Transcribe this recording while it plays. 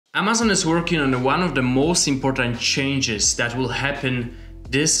Amazon is working on one of the most important changes that will happen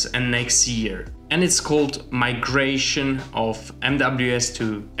this and next year, and it's called migration of MWS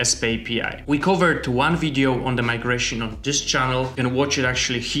to SP API. We covered one video on the migration on this channel. You can watch it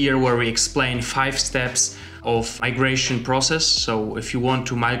actually here, where we explain 5 steps of migration process. So if you want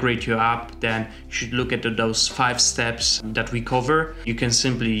to migrate your app, then you should look at those 5 steps that we cover. You can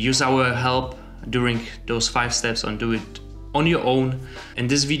simply use our help during those 5 steps and do it on your own. In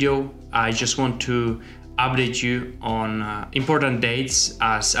this video, I just want to update you on important dates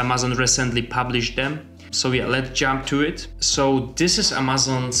as Amazon recently published them. So yeah, let's jump to it. So this is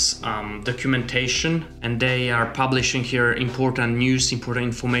Amazon's documentation, and they are publishing here important news, important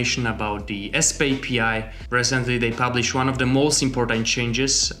information about the SP API. Recently, they published one of the most important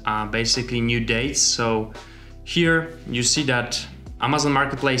changes, basically new dates. So here you see that Amazon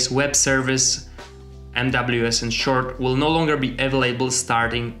Marketplace Web Service, MWS in short, will no longer be available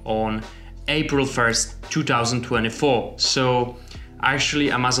starting on April 1st, 2024. So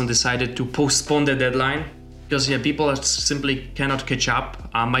actually Amazon decided to postpone the deadline because people simply cannot catch up.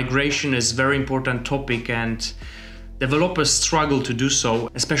 Migration is a very important topic and developers struggle to do so,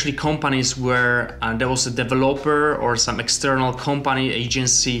 especially companies where there was a developer or some external company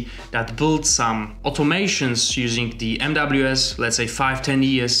agency that built some automations using the MWS, let's say 5-10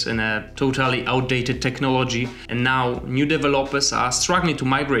 years, in a totally outdated technology. And now new developers are struggling to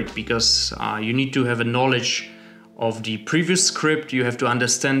migrate because you need to have a knowledge of the previous script, you have to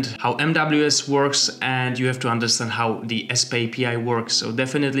understand how MWS works, and you have to understand how the SP API works. So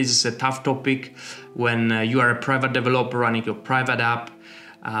definitely this is a tough topic when you are a private developer running your private app.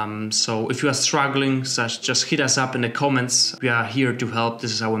 So if you are struggling, just hit us up in the comments. We are here to help.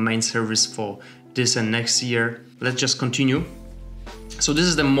 This is our main service for this and next year. Let's just continue. So this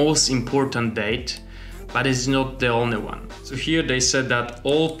is the most important date, but it's not the only one. So here they said that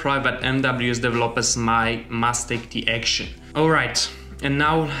all private MWS developers must take the action. All right, and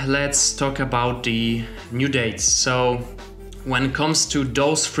now let's talk about the new dates. So when it comes to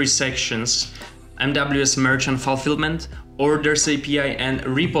those 3 sections, MWS Merchant Fulfillment, Orders API, and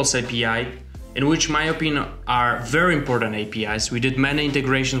Repos API, in which my opinion are very important APIs. We did many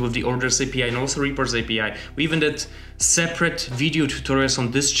integrations with the Orders API and also Repos API. We even did separate video tutorials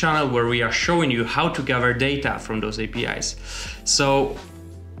on this channel where we are showing you how to gather data from those APIs. So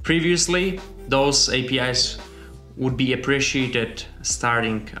previously, those APIs would be appreciated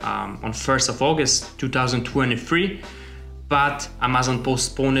starting on 1st of August 2023, but Amazon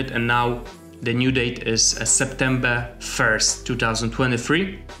postponed it, and now the new date is September 1st,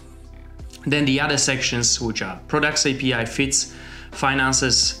 2023. Then the other sections, which are Products API, Fits,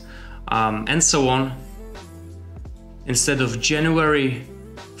 Finances, and so on, instead of January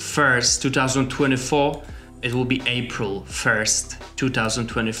 1st, 2024, it will be April 1st,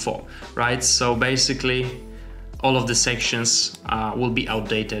 2024, right? So basically, all of the sections will be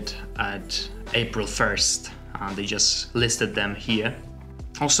outdated at April 1st. They just listed them here.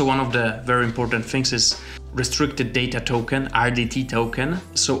 Also, one of the very important things is restricted data token, RDT token.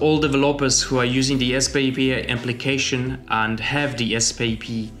 So all developers who are using the SP API application and have the SP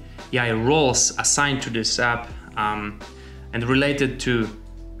API roles assigned to this app and related to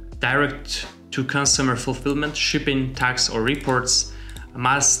direct to consumer fulfillment, shipping, tax, or reports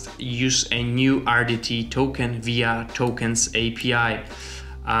must use a new RDT token via Tokens API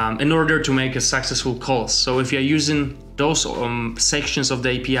in order to make a successful call. So if you're using those sections of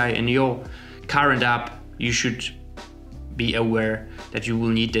the API in your current app, you should be aware that you will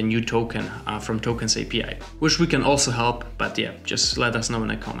need a new token from Tokens API, which we can also help, but yeah, just let us know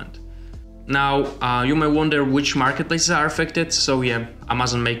in a comment. Now, you may wonder which marketplaces are affected. So yeah,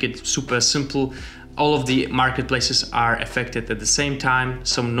 Amazon make it super simple. All of the marketplaces are affected at the same time.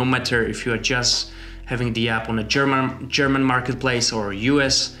 So no matter if you are just having the app on a German marketplace or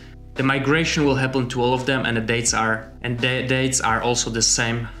US, the migration will happen to all of them, and the dates are also the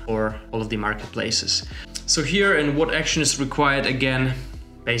same for all of the marketplaces. So here, and what action is required, again,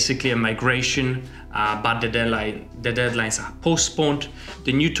 basically a migration, but the deadlines are postponed.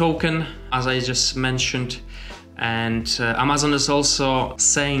 The new token, as I just mentioned, and Amazon is also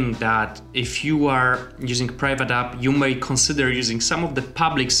saying that if you are using a private app, you may consider using some of the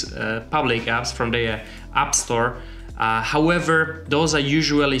public apps from their app store. However, those are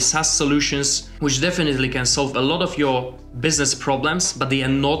usually SaaS solutions which definitely can solve a lot of your business problems, but they are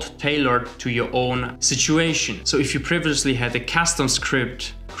not tailored to your own situation. So if you previously had a custom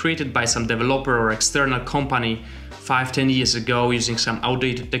script created by some developer or external company 5-10 years ago using some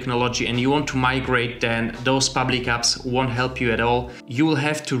outdated technology and you want to migrate, then those public apps won't help you at all. You will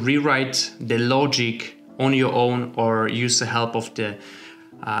have to rewrite the logic on your own or use the help of the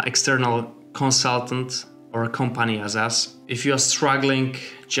external consultant or a company as us. If you are struggling,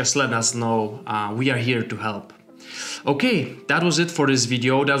 just let us know. We are here to help. Okay, that was it for this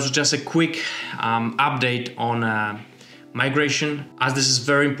video. That was just a quick update on migration, as this is a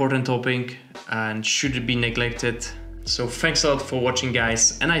very important topic and shouldn't be neglected. So thanks a lot for watching,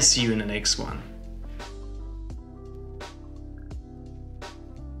 guys, and I see you in the next one.